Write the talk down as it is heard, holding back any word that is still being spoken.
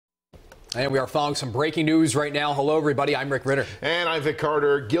And we are following some breaking news right now. Hello, everybody. I'm Rick Ritter. And I'm Vic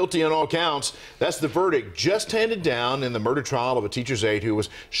Carter. Guilty on all counts. That's the verdict just handed down in the murder trial of a teacher's aide who was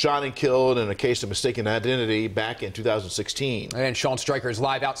shot and killed in a case of mistaken identity back in 2016. And Sean Stryker is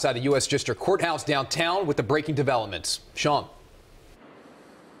live outside the U.S. District Courthouse downtown with the breaking developments. Sean.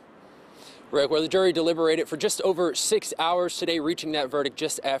 Rick, where the jury deliberated for just over 6 hours today, reaching that verdict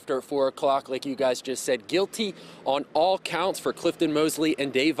just after 4 o'clock, like you guys just said. Guilty on all counts for Clifton, Mosley,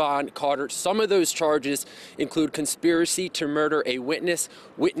 and Davon Carter. Some of those charges include conspiracy to murder a witness,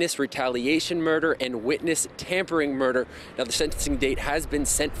 witness retaliation murder, and witness tampering murder. Now, the sentencing date has been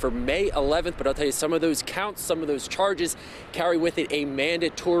set for May 11th, but I'll tell you, some of those counts, some of those charges carry with it a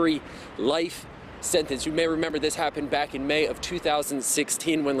mandatory life sentence. You may remember this happened back in May of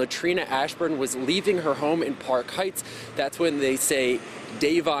 2016 when Latrina Ashburne was leaving her home in Park Heights. That's when they say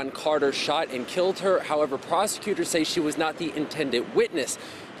Davon Carter shot and killed her. However, prosecutors say she was not the intended witness.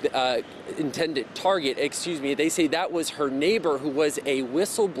 Intended target, They say that was her neighbor who was a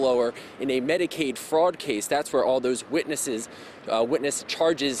whistleblower in a Medicaid fraud case. That's where all those witness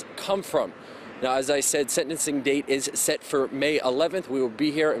charges come from. Now, as I said, sentencing date is set for May 11th. We will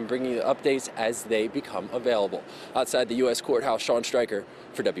be here and bringing you updates as they become available. Outside the U.S. Courthouse, Sean Stryker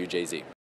for WJZ.